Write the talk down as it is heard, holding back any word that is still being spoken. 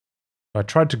I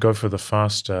tried to go for the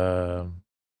fast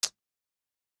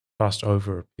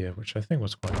over up here, which I think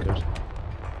was quite good.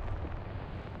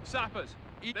 Sappers,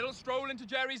 little stroll into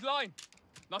Jerry's line.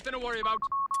 Nothing to worry about.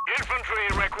 Infantry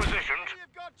requisitioned.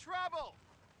 You've got trouble.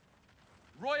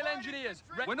 Royal Engineers,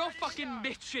 we're not fucking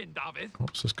bitching, David.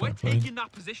 Oops, this We're kind of playing. taking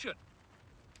that position.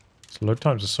 So load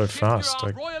times are so Shift your fast.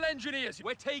 arm, I Royal Engineers,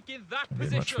 we're taking that don't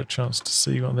get much of a position. chance to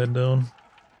see what they're doing.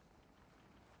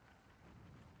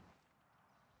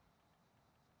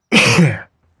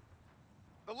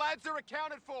 The lads are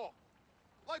accounted for.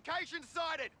 Location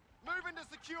sighted. Moving to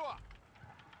secure.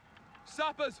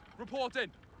 Sappers,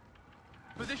 reporting.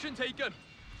 Position taken.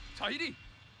 Tidy.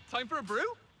 Time for a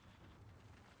brew?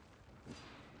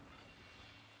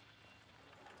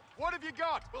 What have you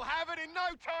got? We'll have it in no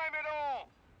time at all.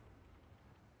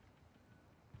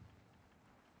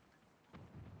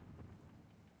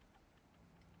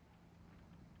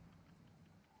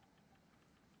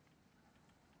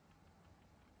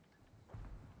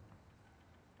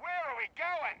 Where are we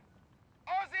going?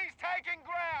 Aussies taking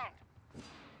ground.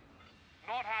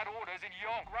 Not had orders in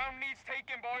York. Ground needs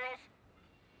taken, boys.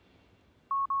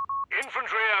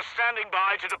 Infantry are standing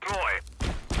by to deploy.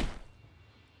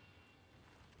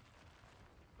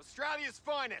 Australia's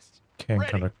finest. Can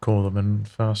Ready. kind of call them in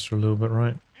faster a little bit,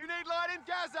 right? You need light in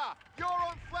Gaza. You're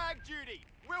on flag duty.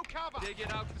 We'll cover.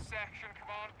 Digging out. Section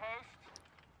command post.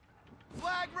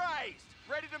 Flag raised.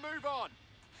 Ready to move on.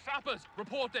 Sappers,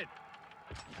 reporting.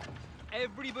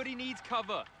 Everybody needs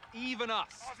cover, even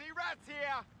us. Aussie rats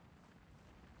here.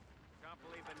 Can't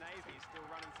believe the Navy is still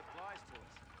running supplies to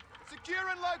us.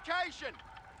 Securing location.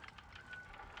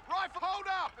 Rifle, hold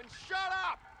up and shut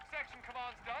up. Section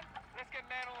command's done. Let's get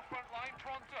men on the front line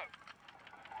pronto.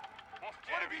 What's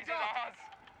What have you Jerry's done? is ours.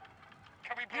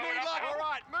 Can we blow You it need up light. now? All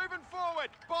right, moving forward.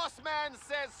 Boss man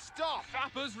says stop.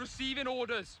 Sappers receiving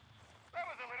orders. That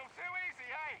was a little too easy,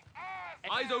 hey?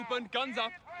 Ours Eyes now. open, guns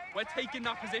up. We're taking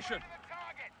that Head position. to the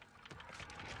target.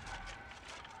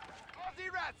 Aussie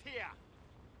rats here.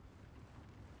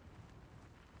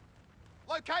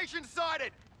 Location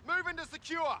sighted. Moving to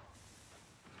secure.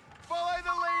 Follow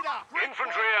the leader.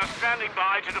 Infantry are standing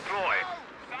by to deploy.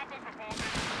 Sappers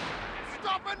reporting.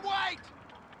 Stop and wait.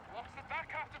 What's the back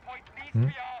after point? Needs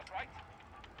to be ours, right?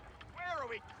 Where are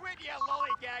we? Quit your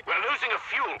lollygag. We're losing a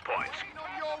fuel point. Waiting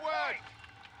on your word.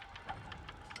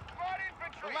 Right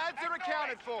infantry. The lads are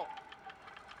accounted for.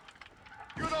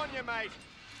 Good on you, mate.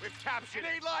 We've captured.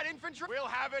 You need light infantry? We'll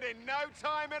have it in no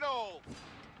time at all.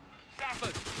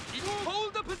 Sappers,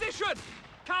 hold the position.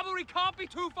 Cavalry can't be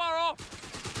too far off.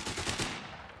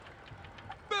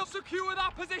 We'll secure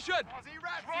that position. Aussie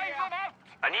rats Drive here. them out.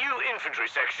 A new infantry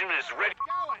section is ready.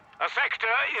 Going. A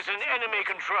sector is in enemy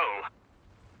control.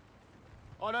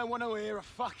 I don't want to hear a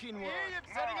fucking Here word.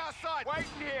 you're setting our sight.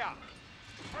 Waiting here.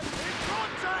 In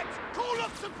contact. Call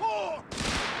up support.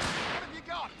 What have you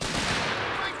got?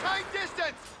 Maintain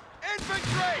distance.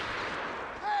 Infantry.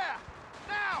 There.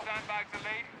 Now. Sandbags are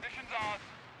laid. Position's ours.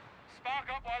 Spark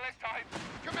up while there's time.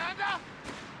 Commander.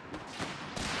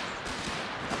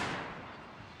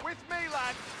 With me,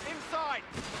 lads. Inside.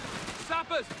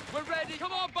 Sappers, we're ready.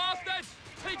 Come on, bastards.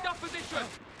 Take that position.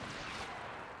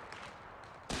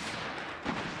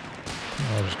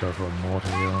 I'll just go for a mortar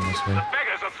here, honestly. The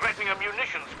beggars are threatening a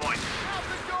munitions point. Out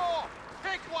the door.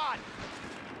 Pick one.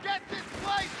 Get this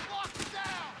place locked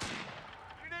down.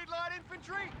 You need light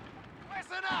infantry?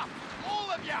 Listen up,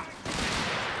 all of you.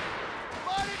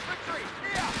 Light infantry,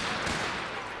 here.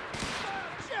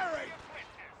 Jerry.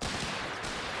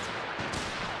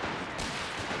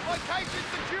 Location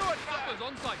secured, sir. Sappers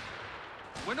on site.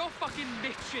 We're not fucking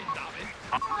bitching, David.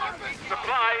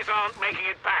 Supplies aren't making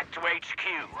it back to HQ.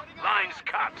 Lines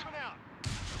cut. Moving out.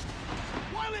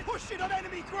 While it pushing on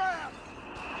enemy ground!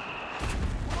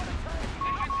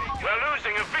 We're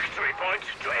losing a victory point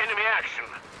to enemy action.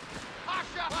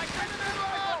 Pasha, like in the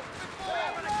middle.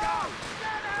 Where to go?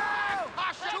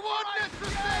 Pasha, coordinates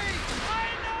received.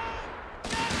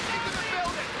 Into the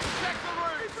building. Check the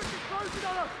roof. Closing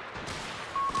on us.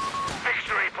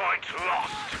 Victory point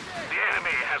lost. The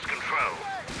enemy has control.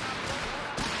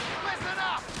 Listen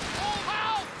up. All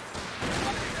help.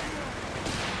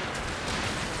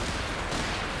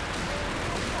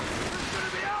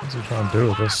 What's he trying to do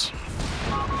with this?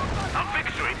 A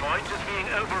victory point is being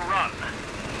overrun.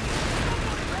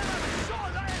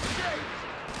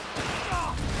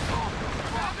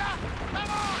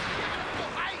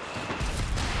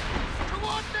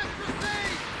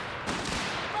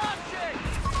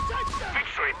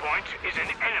 Victory point is in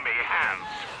enemy hands.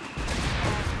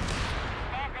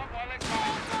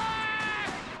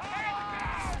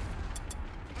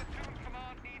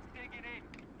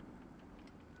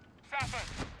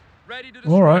 Ready to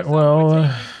destroy Alright, some well, by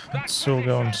taking that it's all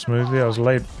going position. smoothly. I was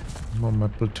late on my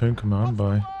platoon command by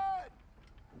Loaded.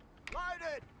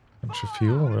 a bunch of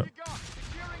fuel, but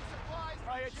Securing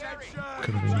supplies from Jerry.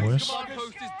 could have been worse. Command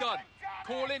post is done.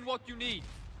 Call in what you need.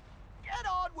 Get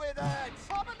on with it.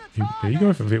 Popping the Did he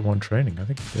go for Vet 1 training? I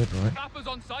think he did, right? Sappers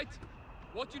on site.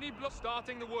 What you need,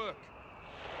 starting the work.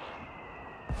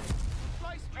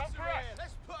 Placements are here.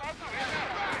 Let's put them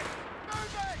right.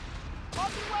 Moving.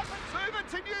 On the weapons. Moving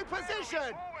to new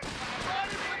position. Right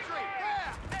infantry.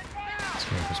 There. Now. Let's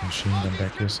have his machine gun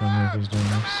back here somewhere if he's doing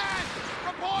this.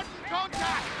 Reporting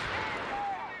contact.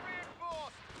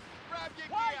 Reinforced. Grab your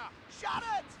gear. Shut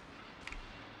it.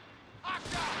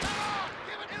 Usher. Come on.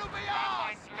 Give it. It'll be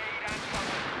ours.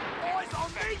 Boys on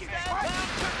these stairs.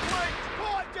 Complete.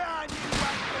 Point down, you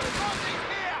wankers. Rossi's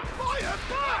here. Fire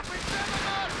back. We've never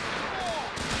known before.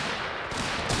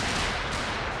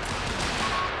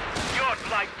 Short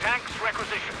light tanks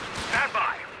requisitioned. Stand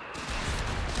by.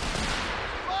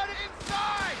 Light it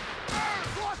inside.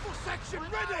 Move. Rifle section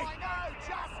ready. I know.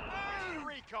 Just move.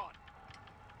 Recon.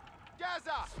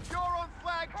 Gaza, you're on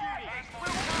flag duty.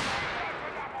 We'll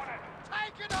cover.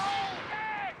 Taking hold.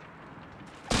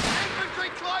 Infantry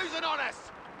closing on us.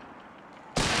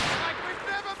 Like we've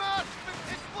never marched.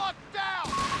 It's locked down.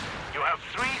 You have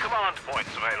 3 command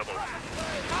points available.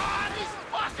 Ah, he's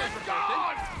fucking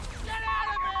gone. Get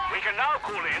out of here. We can now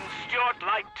call in Stuart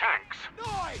light tanks.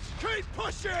 Nice. Keep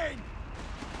pushing.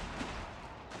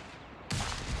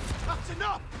 That's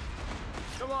enough.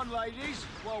 Come on, ladies,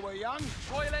 while we're young.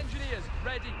 Royal Engineers,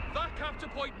 ready. That capture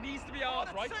point needs to be ours,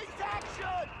 right? Seize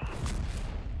action.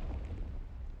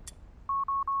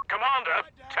 Commander,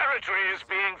 territory is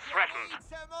being threatened.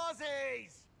 Some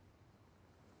Aussies.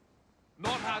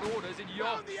 Not had orders in On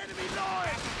yonks. the enemy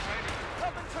line.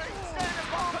 Infantry, stand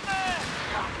upon command.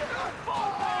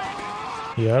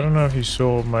 Yeah, I don't know if you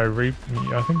saw my I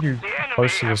think you The enemy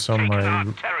posted have this on taken our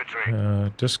my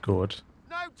territory. Discord.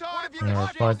 No time. Yeah, I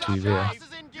replied to you there.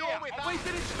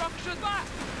 Awaited instructions. Back!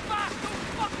 Back! Don't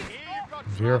fucking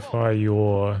Verify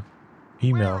your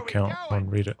email account on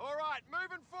Reddit. All right,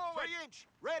 moving forward. 3-inch,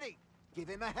 ready. Give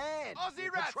him a hand. Aussie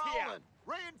We're rats here. patrolling.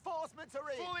 Reinforcements are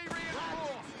in. Fully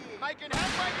reinforced. Making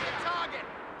headway to the target.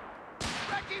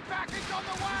 Recce package on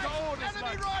the way.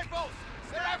 Enemy rifles.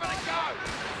 They're having a go.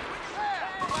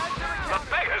 The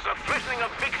beggars are threatening a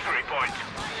victory point.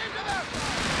 Lay into them.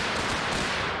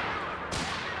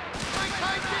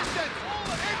 Maintain distance.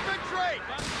 Infantry.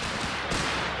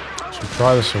 Should we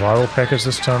try the survival package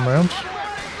this time around?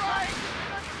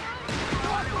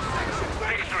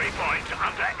 Victory point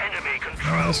under enemy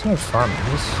control. It's no fun.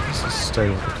 Let's just stay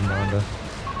with the commander.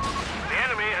 The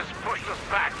enemy has pushed us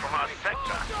back from our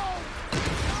sector.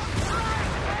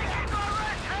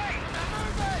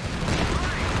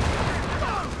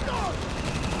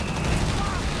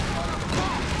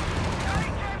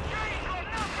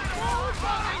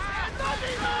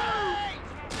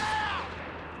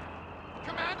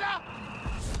 Commander!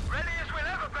 Ready as we'll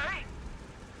ever be.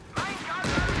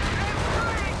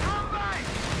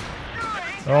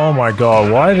 Oh my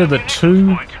god, why did the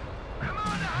 2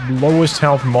 lowest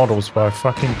health models by a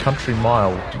fucking country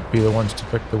mile be the ones to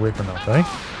pick the weapon up, eh?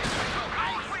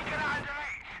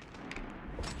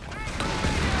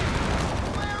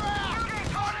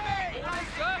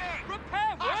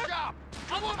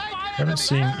 Haven't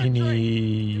seen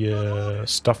any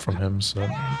stuff from him, so it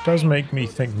does make me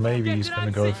think maybe he's going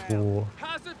to go for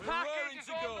Hazard package is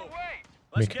on the way.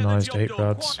 mechanized 8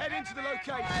 rods. Head into the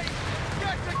location.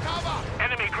 Get to cover.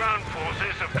 Enemy ground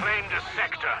forces have claimed a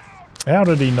sector. How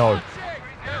did he know?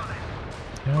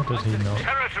 How did he know?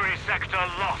 Territory sector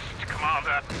lost,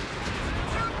 Commander.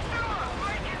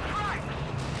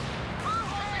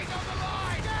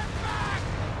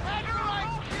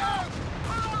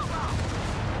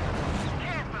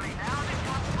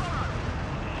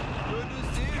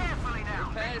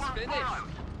 Repairs finished.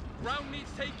 Ground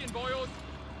needs taken, boys.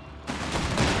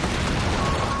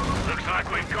 Looks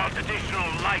like we've got additional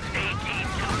light AT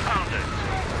 2-pounders.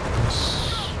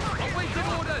 Awaiting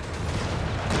orders.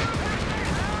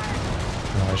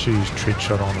 Oh, I should use treat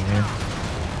shot on him here.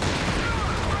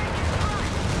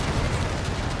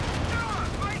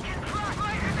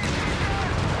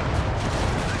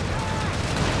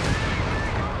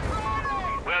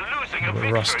 We're losing a A bit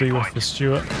victory rusty with point. the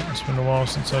Stuart. It's been a while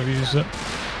since I've used it.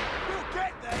 We'll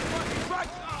get there, fucking right.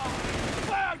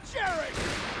 Wow, Jerry!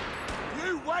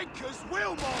 You wankers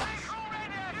will march!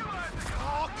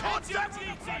 Oh, contact!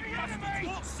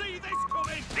 We'll see this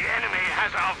coming! The enemy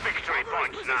has our victory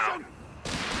points now.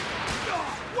 Oh,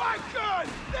 wankers!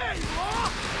 There you are!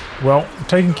 Well, I'm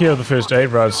taking care of the first 8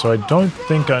 rods, so I don't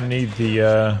think I need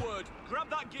the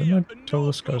Didn't I tell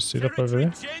this guy to set up over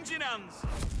there?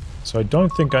 So I don't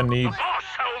think I need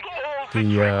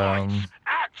the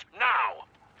Act now.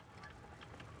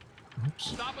 oops.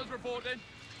 Snappers reporting.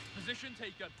 Position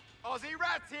taken. Aussie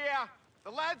rats here.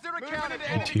 The lads are accounted to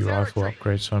enemy AT rifle territory.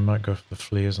 upgrade, so I might go for the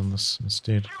flares on this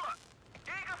instead.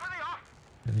 Eager for the off.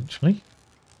 Eventually.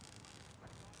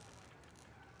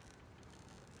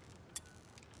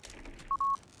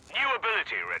 New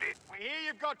ability ready. We hear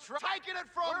you've got taking it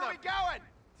from them. Where are we going?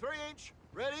 3-inch.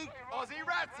 Ready? Aussie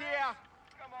rats here.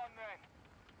 Come on then.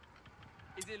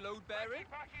 Is it load bearing?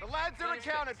 The lads are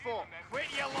accounted for. Quit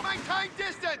your maintain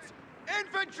distance.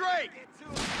 Infantry.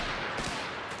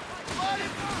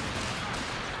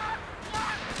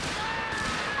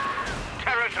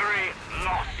 Territory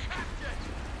lost.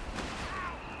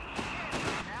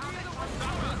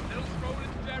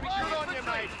 Good on you,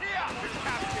 mate. Here.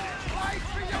 Wait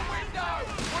for your window.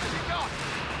 What have you got?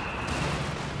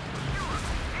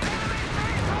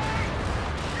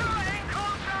 In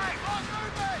contact. On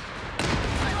movement.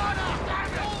 Run up.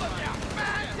 All of you.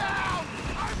 Man down.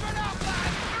 Open up,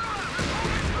 lads.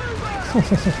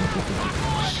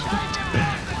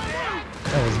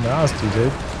 That was nasty,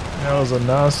 dude. That was a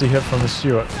nasty hit from the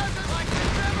Stewart.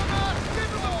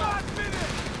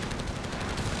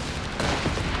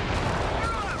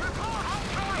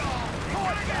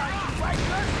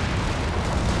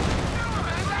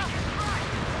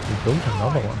 We built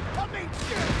another one.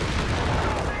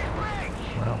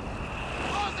 Wow.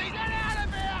 Aussie, get out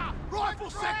of here! Rifle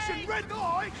section, red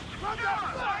light! Run that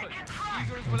flank!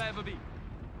 Eager as we'll ever be.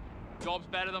 Job's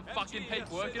better than fucking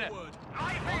paperwork, innit?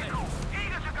 Light vehicle.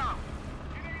 Eager to go.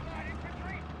 You need light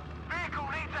infantry? Vehicle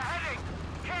needs a heading.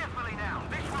 Carefully now.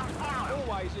 This one's borrowed.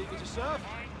 Always eager to serve.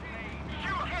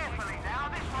 Shoot carefully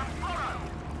now. This one's borrowed.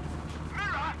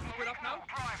 Miller. We're up now.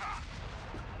 Driver.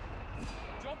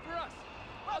 Job for us.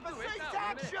 I'll do it Cease now,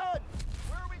 innit? action!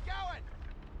 Where are we going?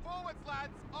 Forwards,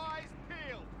 lads. Eyes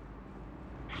peeled.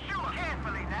 Shoot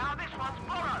carefully now. This one's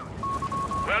borrowed.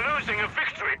 We're losing a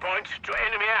victory point to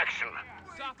enemy action.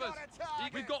 Sappers,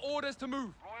 we've got orders to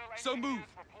move. So move.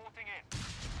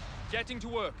 Getting to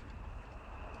work.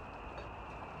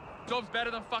 Job's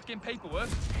better than fucking paperwork.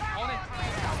 On it.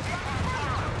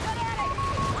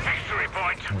 Victory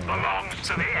point belongs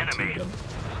to the enemy.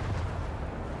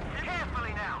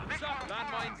 Carefully now. This one.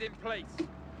 Landmines in place.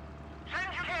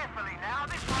 Change carefully now.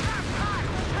 This one.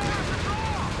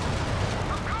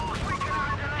 Of course we can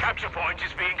handle it. Capture point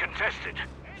is being contested.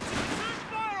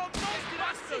 Fire on those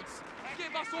bastards!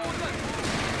 Give us orders!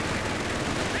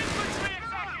 Infantry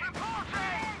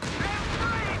reporting.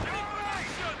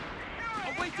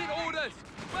 Awaiting orders!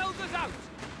 Welders out!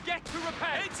 Get to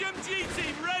repair! HMG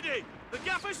team ready! The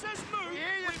gaffer says move!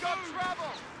 Here you've got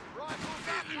trouble. Rifles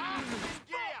up, arms in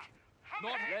gear.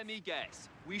 Not let me guess.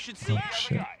 We should see. Oh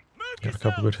shit. Got a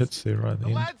couple good hits there right at the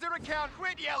The end. lads are account.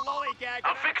 Quit your lollygag.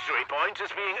 A victory point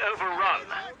is being overrun.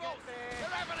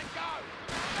 They're having a go.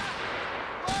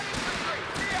 Light infantry,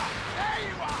 here. There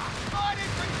you are. Light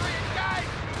infantry engage.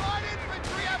 Light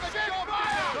infantry have a job to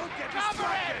do. Don't get Cover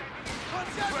distracted. it.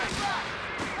 Concentrate.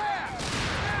 There.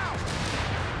 Now.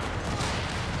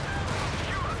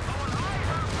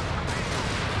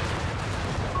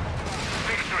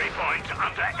 Victory point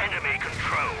under enemy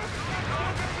control.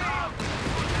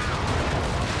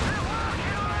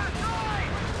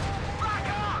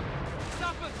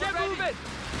 Sappers, get moving!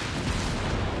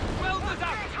 Welders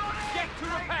out! Get to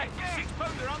repair!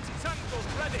 6-pounder anti-tank gun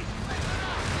ready!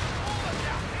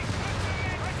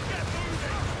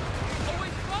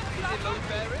 Always fun! Is it load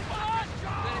bearing?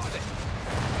 There's it.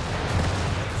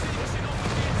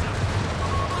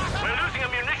 We're losing a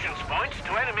munitions point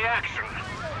to enemy action.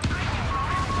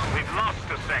 We've lost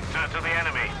a sector to the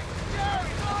enemy.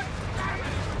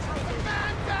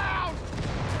 Man down.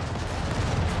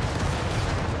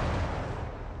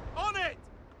 On it!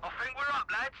 I think we're up,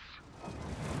 lads.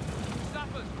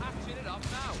 Sappers, patching it up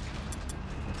now.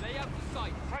 Lay out the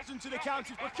sight. Pressing to the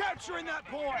counters, we're capturing that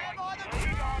point!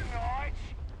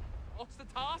 What's the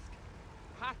task?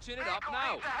 Patching it up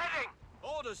now.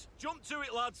 Orders, jump to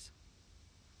it, lads!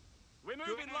 We're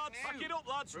moving, lads! Back it up,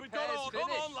 lads! We've got Repairs on! Come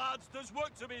finished. on, lads! There's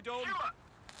work to be done!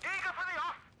 Eager for the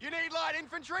off. You need light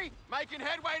infantry? Making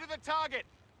headway to the target.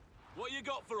 What you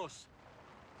got for us?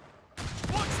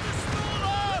 Watch the small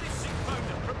arms!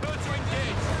 6-pounder, prepare to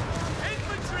engage!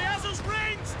 Infantry has us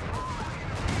ranged!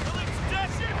 Well, it's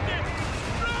death shifting!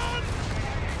 Run!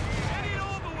 Get it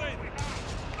over with!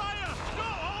 Fire!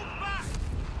 Don't hold back!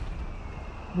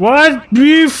 What?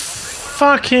 You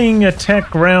fucking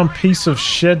attack round piece of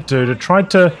shit, dude. It tried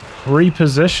to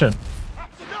reposition.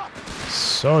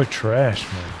 So trash,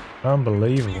 man. What you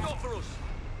Unbelievable. got for us?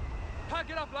 Pack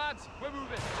it up, lads. We're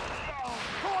moving.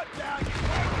 Caught down, you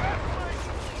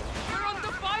We're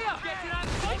under fire. Get your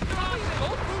hands off the line.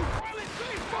 Don't move.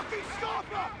 fucking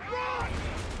stopper! Run!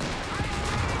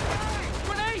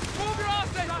 Grenade! Move your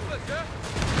arse then! Trappers, yeah?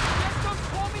 Get some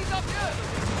Tommies up here!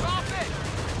 Drop it!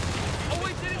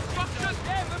 Awaiting instructions!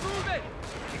 Yeah, we're moving!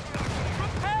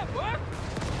 Prepare, work!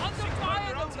 Under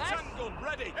fire, no less! Tank gun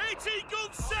ready. 18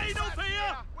 guns sane up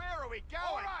here. Where are we going?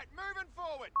 All right, moving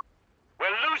forward.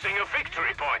 We're losing a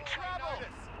victory point.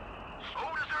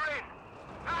 Orders are in.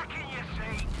 Back in your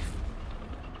seats.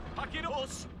 Packing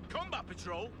us. Combat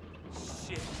patrol.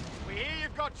 Shit. We hear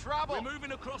you've got trouble. We're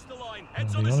moving across the line. I'm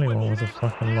Heads the on the only swivel. one with a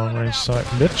fucking long range sight,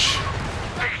 bitch.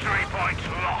 Victory point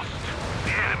lost.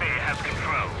 The enemy has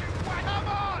control. Come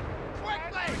on!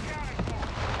 Quickly!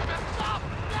 Stop!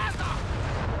 Gather!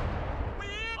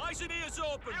 Eyes and ears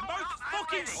open. Mouth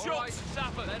fucking All right, shut.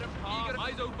 Sapper, let him calm.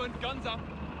 Eyes open, guns up.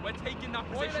 We're taking that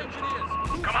position.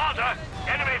 Engineers. Commander,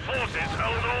 enemy forces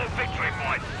hold all victory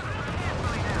points.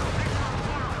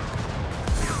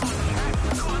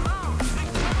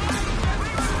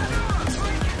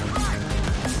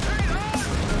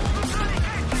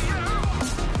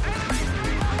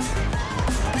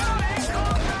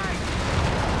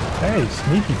 Hey,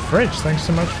 Sneaky French, thanks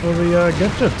so much for the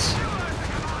gadgets.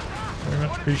 Very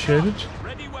much appreciated.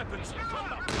 Ready weapons.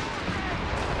 Combat.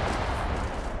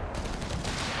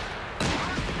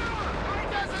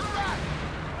 We're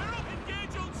up.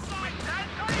 Engage on sight.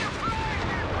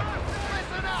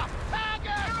 Listen up!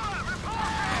 Target!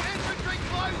 Infantry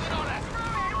closing on us!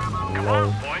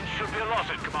 Lol. Points should be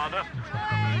allotted, Commander.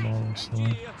 Long slide.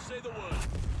 Engineer, say the word.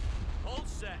 All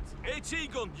set. AT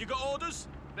gun, you got orders?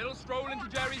 Little stroll into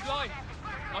Jerry's line.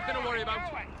 Nothing to worry about.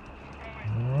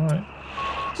 Alright.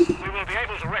 We will be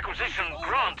able to requisition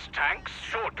Grant's tanks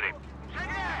shortly.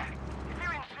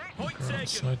 Point Right taken.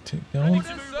 side tick down.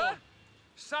 Orders, sir.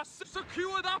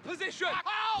 Secure that position.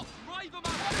 Halt! Drive them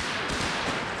out.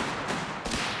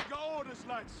 Got orders,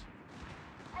 lads.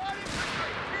 Right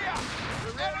infantry, here!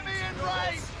 Enemy in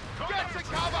range! Get to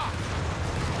cover!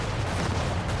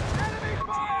 Enemy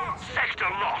fire! Sector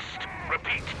lost.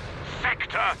 Repeat.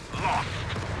 Sector lost.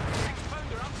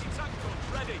 6-pounder anti-tank gun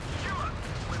ready.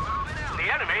 The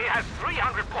enemy has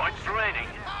 300 points remaining.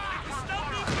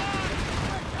 Standing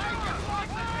by.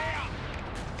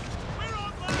 We're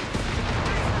on land.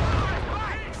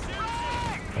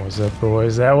 What was that,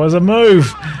 boys? That was a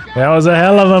move! That was a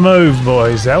hell of a move,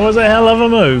 boys. That was a hell of a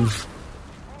move.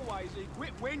 Always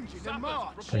quit whinging and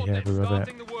march. Pretty happy with that.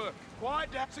 Starting the work.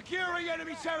 Quiet down. Securing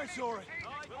enemy territory.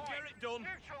 Aye, we'll get it done. You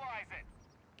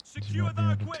Secure might be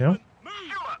that able to tell. equipment. Move.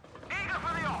 Eager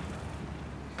for the off.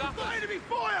 Sapper. Enemy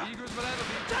fire! Eagles will ever be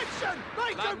Attention!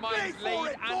 Make them big landmines for laid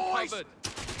it, and boys! covered.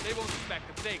 They won't suspect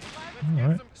a thing.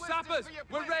 Alright. Sappers,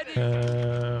 we're ready.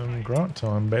 Grant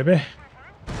time, baby.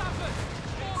 Sappers,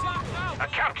 fall back now. A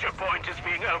capture point is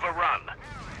being overrun.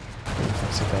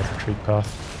 That's a bad retreat path.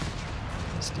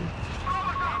 Let's do.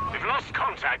 We've lost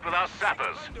contact with our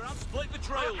sappers. Split the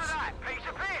trails. Piece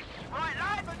of fish. Right,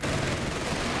 lad.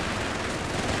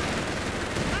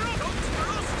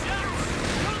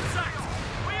 Contact!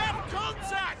 We have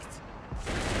contact!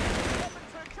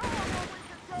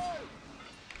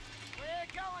 We're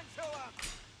going to them!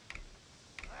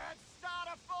 Let's start a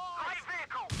fight! Light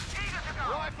vehicle. Eager to go.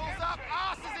 Rifles up,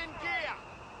 asses in gear!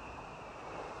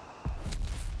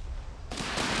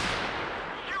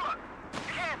 Stewart,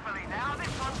 carefully now.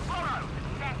 This one's borrowed.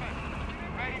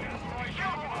 Ready to destroy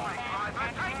driver.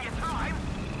 Take your time.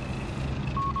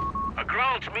 A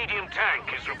Grant medium tank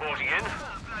is reporting in.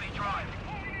 Bloody drive.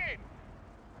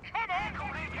 Come on!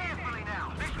 Call in carefully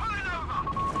now. They're pulling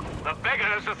over. The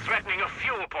beggars are threatening a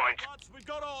fuel point. Lads, we've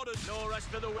got orders. No rest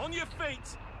for the... On your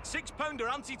feet! 6-pounder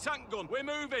anti-tank gun. We're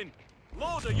moving.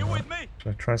 Lauder, you with me? Should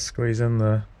I try to squeeze in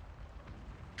the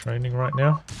training right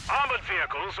now? Armored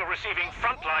vehicles are receiving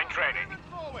frontline training. Moving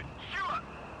forward! Stewart,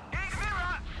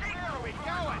 Where are we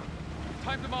going?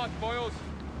 Time to march, boys.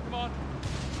 Come on.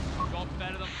 Got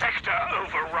better than... sector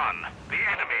overrun. The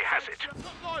enemy has it.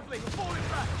 Not lively, we're falling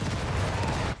back!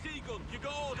 T-gun, you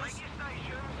got orders? Stations,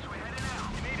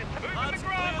 Lads,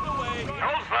 clear the way.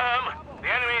 hold firm. The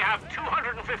enemy have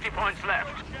 250 points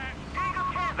left.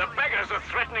 The beggars are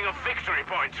threatening a victory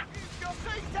point.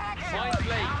 Mind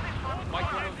blade.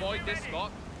 Might want to avoid this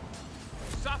spot.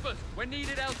 Sappers, we're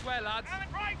needed elsewhere, lads.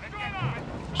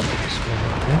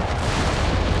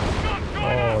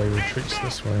 Oh, he retreats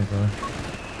this way though.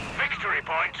 Victory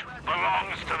point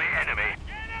belongs to the enemy.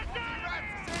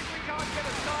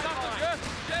 Sappers, yeah?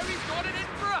 Jerry's got it in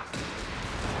for us.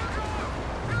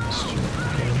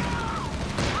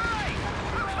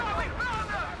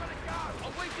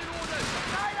 Awaiting orders.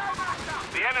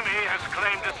 The enemy has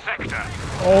claimed a sector.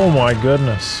 Oh my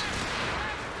goodness.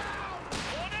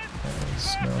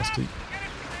 That's nasty.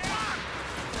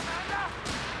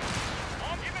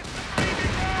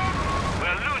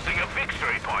 We're losing a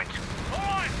victory point. All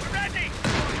right, we're ready.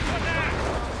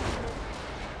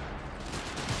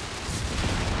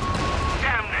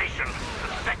 Damnation!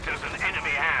 The sector's in enemy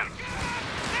hands.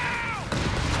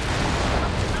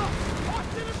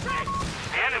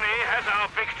 The enemy has our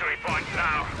victory point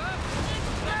now.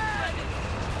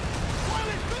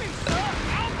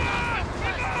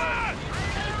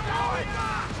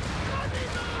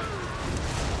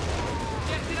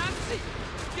 Get it antsy!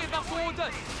 Give us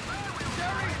orders!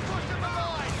 Jerry's pushing the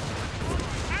line!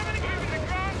 How many moving the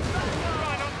ground?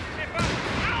 Right on, Skipper.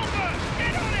 Albert,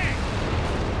 get on it!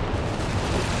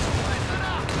 Listen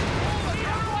up! All of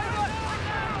you!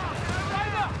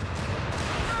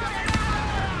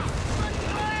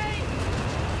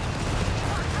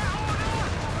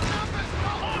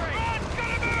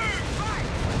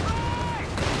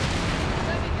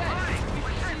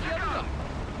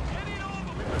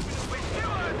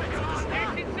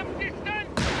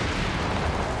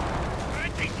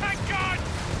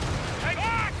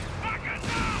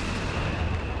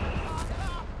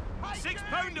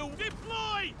 Six-pounder,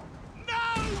 deploy!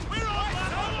 Now! We're on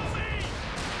that! Follow me!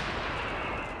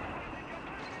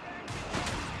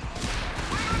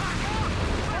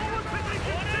 Forward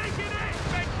position, taking it!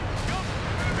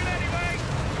 Moving anyway!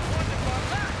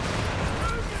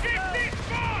 Get this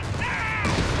spot! Now!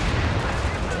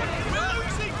 We're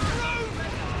losing groove!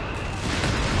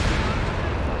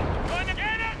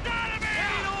 Get us out of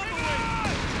here! Get on the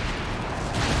way!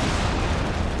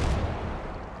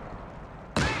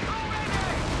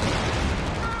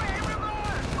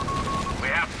 We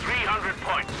have 300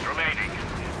 points remaining.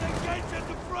 Engage at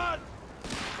the front!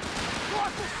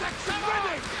 Rifle section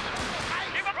ready!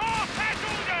 Give us all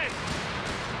casualties!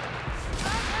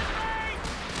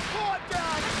 Quiet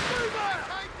down! Move on!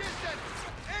 Maintain distance!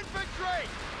 Infantry!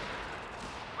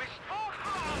 We're still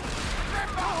strong! Step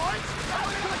behind! That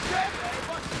was good, Jim!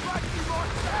 But strike you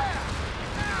right there!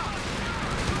 Now!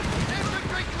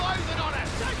 Infantry closing on us!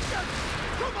 Section!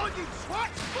 Come on, you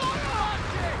swats! Fire!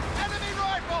 Enemy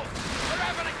rifle! We're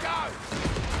having a go!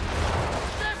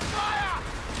 Step fire!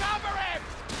 Cover him!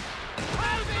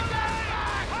 Hold him down!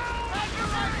 Have your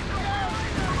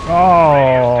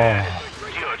Oh.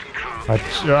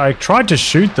 Good. I tried to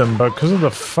shoot them, but because of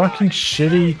the fucking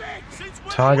shitty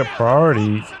target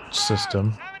priority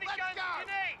system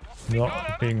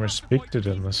not being respected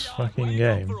in this fucking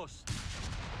game,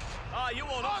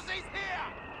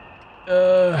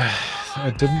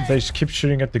 I didn't. They just kept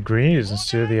shooting at the greenies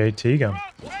instead of the AT gun.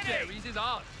 Jerry's is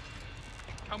ours.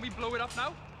 Can we blow it up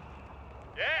now?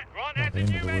 Yeah, right Not at the the end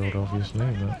new of the ready. world, obviously,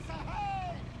 but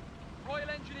Royal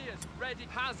Engineers, ready.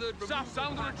 Hazard.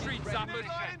 Sound the retreat, zappers.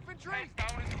 infantry!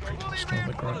 it's not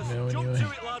the grunt now Jump anyway.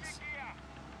 to it, lads!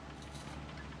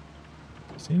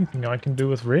 Is there anything I can do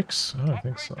with Rex? I don't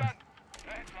think so.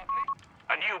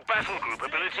 A new battle group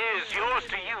ability is yours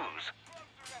to use.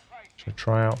 Should I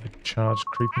try out the charged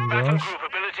creeping Battle barrage? group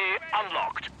ability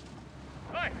unlocked.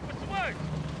 Hey, what's the word?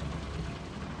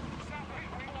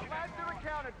 Lads are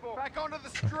accounted for. Back onto the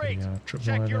Chuck street. the trip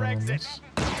Check wire your down on exit. this. Start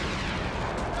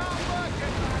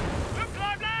working, lads. Look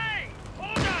lively!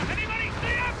 Order! Anybody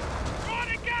see him? Draw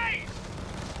the gate!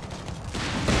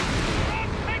 Stop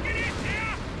taking it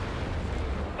here!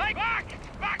 Back!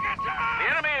 Back at the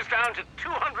enemy is down to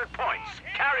 200 points.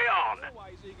 Carry on.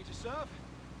 Always eager to serve.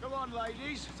 Come on,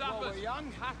 ladies. While Zappers, we're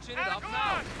young. catching it up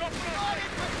now. Light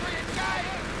infantry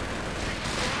engaged!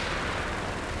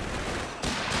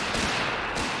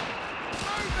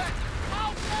 Move it!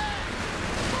 Out there!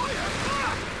 Fire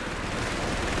back!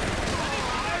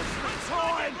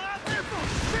 Time!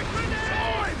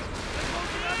 Time!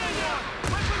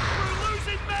 We're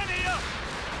losing men here!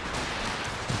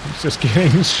 He's just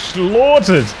getting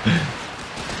slaughtered!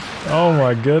 Oh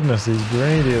my goodness, these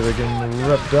grenadiers are getting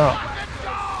ripped up. Get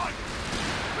on!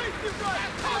 Keep your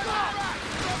right! Cover!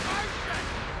 Promotion!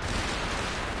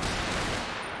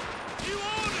 New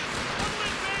orders! What'll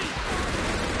it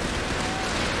be?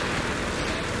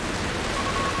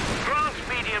 Grant's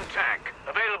medium tank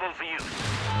available for use.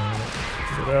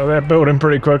 Get out of that building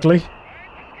pretty quickly.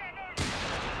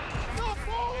 Not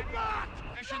fall back!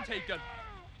 Mission taken.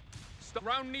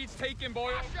 Round needs taken,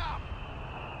 boys. Push up!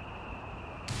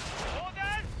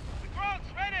 Orders! The Grant's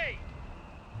ready!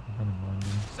 I don't mind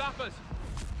them. Zappers,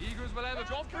 Eagles will have a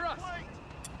job for us.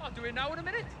 I'll do it now in a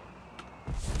minute.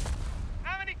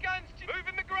 How many guns?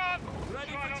 Moving the Grant!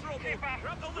 Ready for trouble!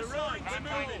 Grab the other side! We're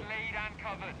moving! Lead and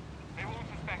covered. They won't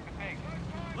suspect the thing.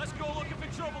 Let's go looking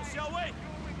for trouble, shall we?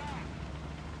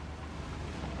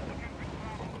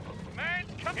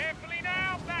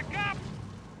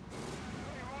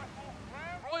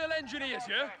 engineers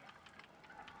here.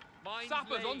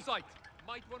 Sappers on site.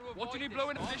 Might want to what do you need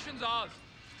blowing positions ours?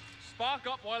 Spark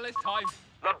up while there's time.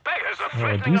 The beggars are Oh,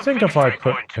 threatening do you a think if I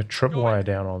victory put point. a tripwire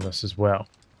down on this as well,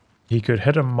 he could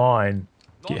hit a mine,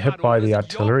 get hit by the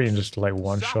artillery, and just like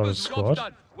one-shot his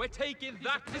squad? We're taking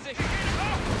that position.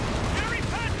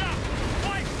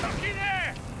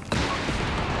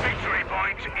 Victory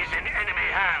point is in enemy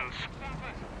hands.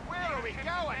 Where are we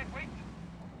going?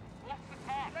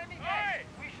 Hey,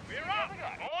 we're up.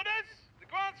 Orders. The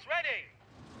Grant's ready.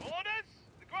 Orders.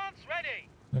 The Grant's ready.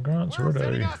 The Grant's We're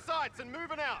setting ready. our sights and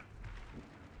moving out.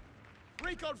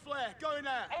 Recon flare, going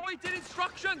out. Awaiting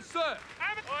instructions, sir.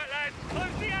 Right, lads.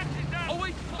 Close the hatches down.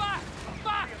 Await back.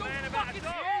 Back. Don't fucking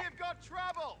Here here. you've got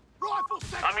trouble. Rifle A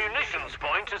section. munitions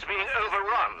point is being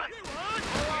overrun.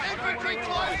 Infantry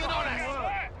closing on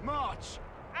us. March.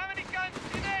 How many guns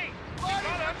do you need? Light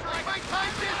infantry,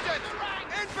 maintain distance.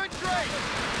 Infantry.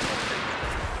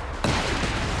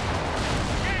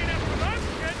 Getting a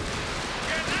promotion.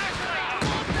 Get that Come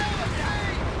on,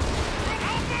 Melody.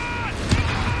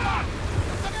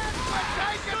 We're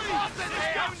taking losses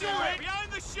here. Behind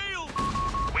the shield.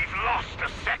 We've lost a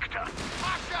sector.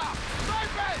 Pasha,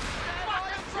 troopers.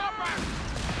 Fucking troopers.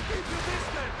 Keep your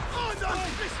distance. Oh no,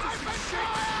 distance is shit.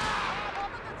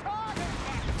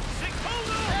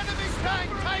 Enemy tank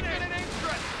taking an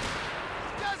interest.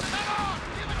 Just come on,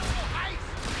 give it a little haste.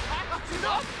 That's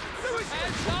enough.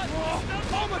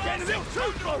 Oh, we're getting a little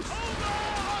too close.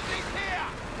 Aussies here.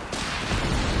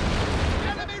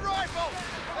 Enemy rifle.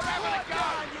 They're having a go.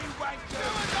 You wanker. Do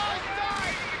a nice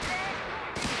dive.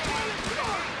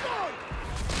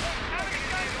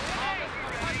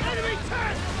 Enemy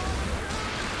tank.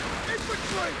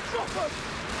 Infantry, drop 'em.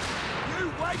 You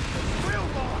wankers, real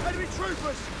mark. Enemy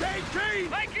troopers, getting keen.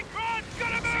 Making Grant,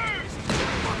 gotta move!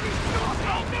 Fucking stop.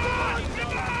 Hold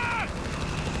on!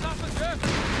 Sappers here.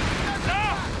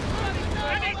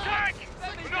 Any tank!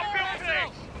 We're not built for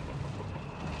this!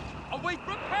 Await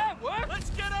repair work. Let's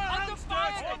get our Under hands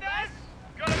fire. dirty. Orders!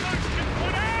 Got a motion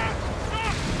put out!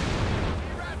 Stop!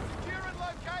 You're at securing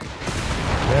location.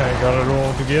 Yeah, I got it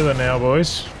all together now,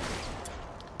 boys.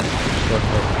 Just like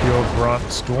a pure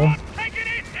Grant storm. Taking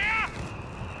it here!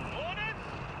 Orders!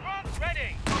 Grant's ready!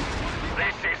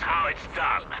 This is how it's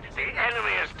done. The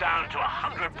enemy is down to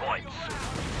 100 points.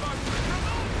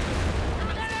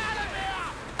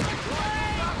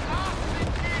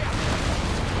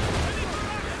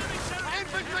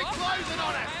 Infantry closing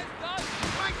on us. Hands up.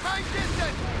 Maintain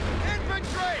distance.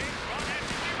 Infantry.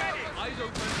 Eyes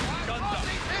open. Guns up.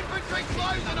 Infantry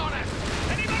closing on us.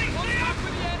 Anybody see Up him?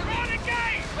 with the enemy. Run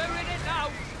again! We're in it now.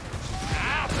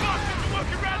 Ah, bastards are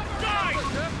working around the side!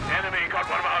 Enemy got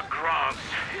one of our Grants.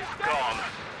 He's gone.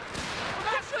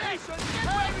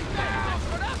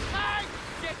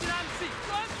 Getting antsy.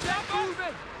 They're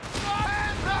moving.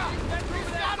 Hands up. He's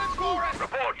got it for us.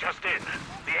 Report just in.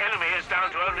 The enemy is down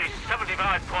to only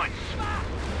 75 points.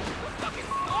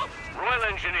 Royal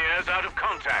Engineers out of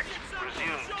contact.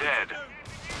 Presumed dead.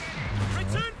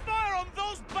 Return fire on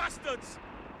those bastards.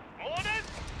 Orders?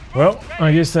 Well,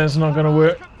 I guess that's not going to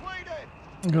work. Completed.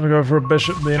 I'm going to go for a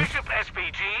bishop then. Bishop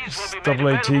SPGs will be Double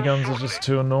made AT available guns are shortly. just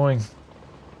too annoying.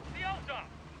 The altar.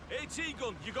 AT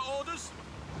gun, you got orders?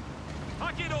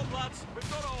 Pack it up, lads. We've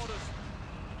got orders.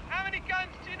 How many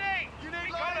guns do you need? You need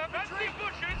We light got 'em. infantry? That's the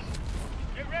bushes.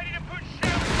 Get ready to push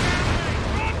shells down.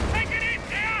 Run, take it in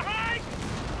here, right?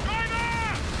 Driver!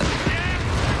 Yeah,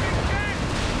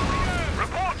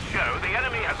 reports show the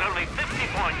enemy has only 50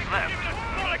 points left.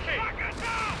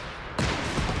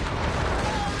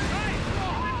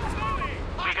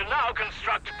 We can now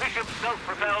construct Bishop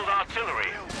self-propelled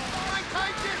artillery.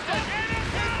 Maintain distance.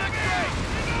 Infantry.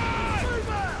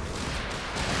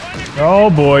 Oh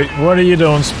boy, what are you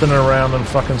doing spinning around in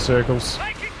fucking circles?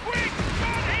 Make it quick!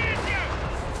 God hears you!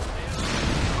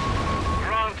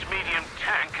 Grant medium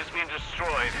tank has been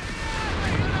destroyed.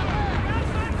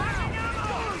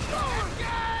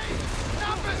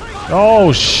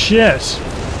 Oh shit!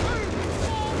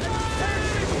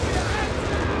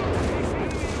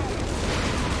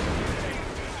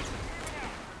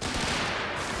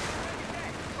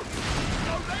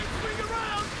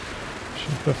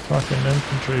 Shoot the fucking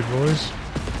infantry, boys.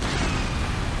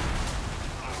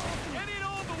 Get it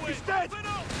over with. He's dead.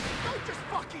 Don't just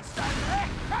fucking stand there.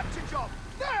 Capture job.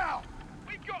 Now.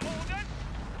 We've got orders.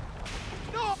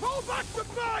 No, pull back to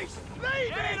base.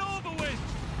 Leave it. Over with.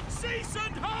 Cease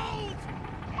and hold.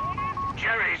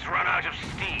 Jerry's run out of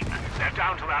steam. They're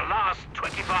down to their last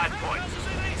 25 points.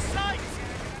 In sight.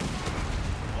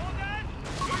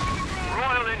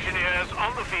 Royal Engineers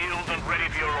on the field and ready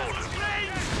for your orders.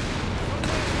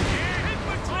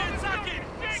 Infantry attacking.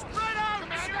 Spread out.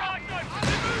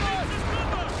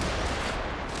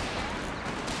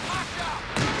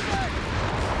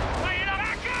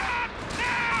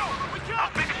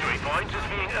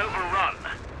 overrun.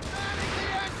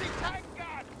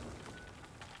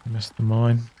 Missed the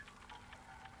mine.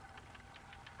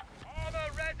 Armor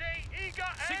ready,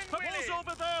 eager and Balls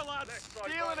over there, lads!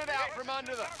 Stealing it out from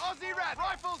under them. Aussie rat,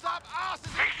 rifles up, asses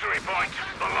in Victory point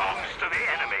belongs to the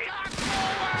enemy.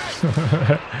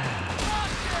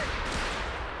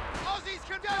 Aussies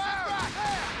can go back!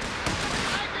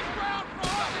 Taking ground from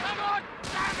us! Come on!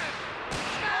 Damn it!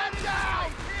 Stand down!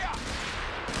 Here!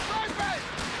 Troopers!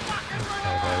 Fucking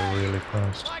Oh, they're really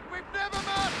fast. like we've never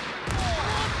marched before!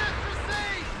 Ordnance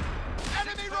received!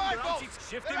 Enemy rifles!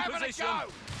 Shift They're in having position. a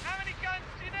go! How many guns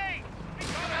do you need?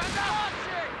 Commander!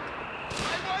 Marching!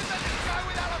 They won't let us go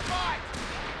without a fight!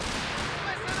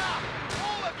 Listen up!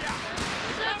 All of you!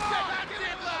 Shift it! That's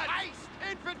it, lads! Ace!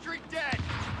 Infantry dead!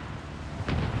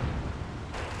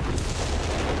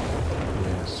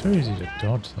 Yeah, it's so easy to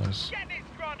dodge those. Get this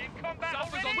grunt in combat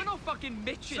Sappers on, already. we're not fucking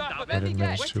mitching, I didn't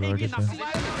manage to already there. Let's get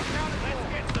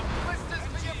some blisters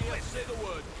for your blisters! Say the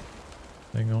word.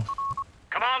 Thing off.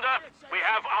 Commander, we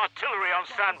have artillery on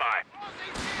standby.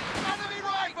 Aussies here! Enemy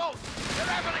rifles! They're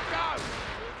having a go!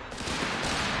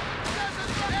 There's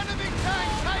an enemy tank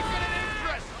taking an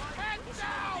interest! Head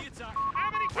down! The attack.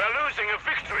 We're losing a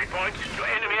victory point to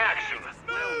enemy action.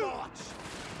 Move!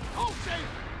 Whole team!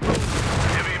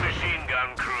 Heavy machine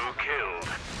gun crew killed.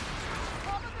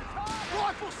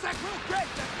 Rifle sec will get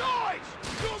them! Noise!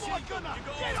 You're my gunner! You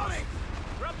go Get on. on it!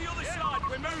 Grab the other side,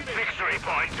 we're moving! Victory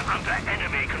point under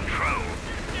enemy control.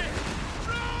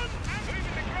 Run!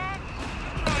 Moving the grunt.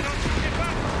 I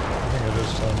think it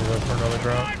is time to go for another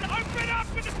drop. Open up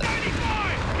with the 35!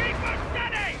 Keep them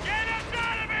steady! Get us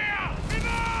out of here!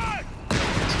 Emerge!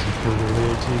 The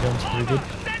AT gun's pretty good.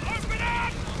 Open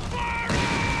up! Fire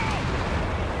all!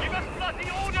 Give us bloody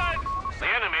orders! The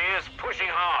enemy is pushing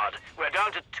hard. We're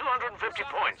down to 250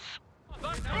 points.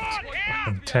 Run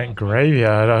here! Tank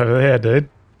graveyard over there, dude.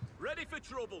 Ready for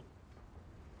trouble.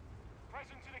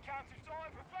 Pressing to the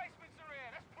counter-time. Replacements are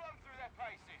here. Let's plumb through their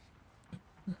paces.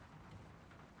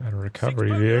 That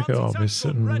recovery vehicle, I'll be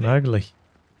sitting ugly.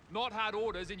 Not had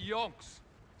orders in yonks.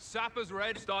 Sappers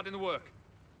red, starting the work.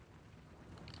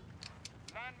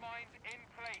 Landmines in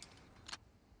place.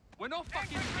 We're not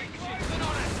fucking doing shit. They're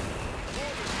on it.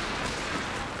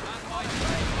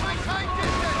 Maintain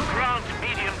distance! Ground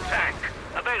medium tank.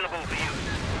 Available for use.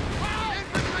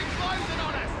 Infantry closing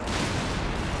on us!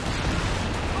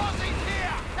 Aussies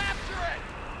here! Capture it!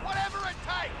 Whatever it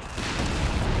takes!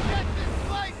 Get this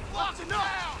place locked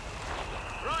down!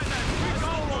 Right then, we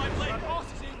go lively.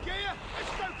 Horses in gear!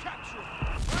 Let's go capture it!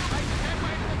 Make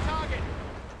headway to the target!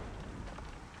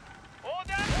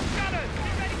 Order! Gunners! Be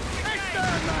ready to engage!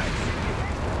 Exterminate!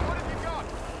 What have you got?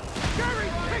 Jerry,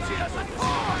 pitching us a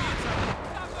fire!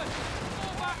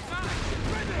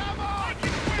 Come on!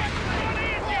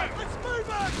 Let's move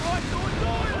on! Right door,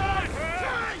 door!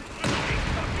 Jerry!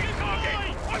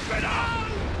 Open up!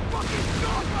 Fucking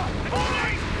stopper!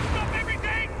 Boys! Stop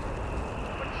everything!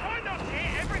 We're trying not to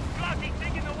hit every bloody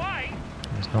thing in the way.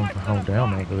 There's nothing to hold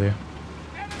down over there.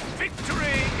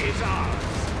 Victory is ours.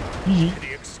 Yeet.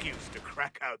 The excuse to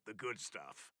crack out the good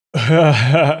stuff.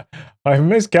 I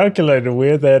miscalculated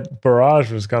where that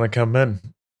barrage was going to come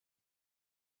in.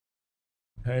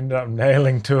 I ended up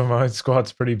nailing two of my own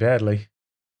squads pretty badly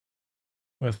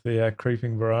with the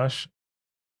creeping barrage.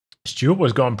 Stuart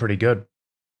was going pretty good.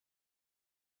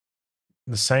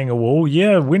 The Sanger Wall,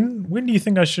 yeah. When do you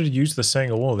think I should have used the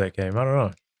Sanger Wall that game? I don't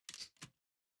know.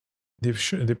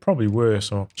 There probably were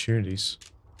some opportunities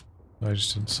I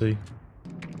just didn't see.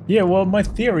 Yeah, well, my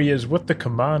theory is with the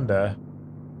commander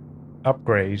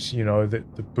upgrades, you know,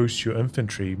 that boosts your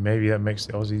infantry, maybe that makes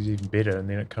the Aussies even better, and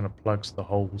then it kind of plugs the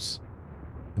holes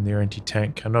in their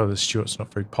anti-tank. I know the Stuart's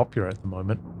not very popular at the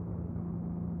moment.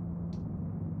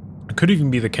 It could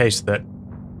even be the case that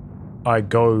I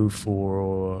go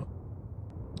for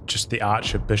just the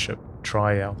Archer Bishop,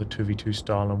 try out the 2v2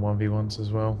 style and 1v1s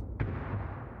as well.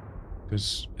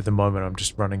 Because at the moment I'm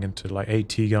just running into like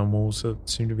AT gun walls that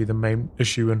seem to be the main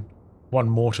issue, and one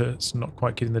mortar, it's not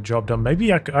quite getting the job done.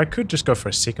 Maybe I could just go for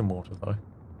a second mortar though.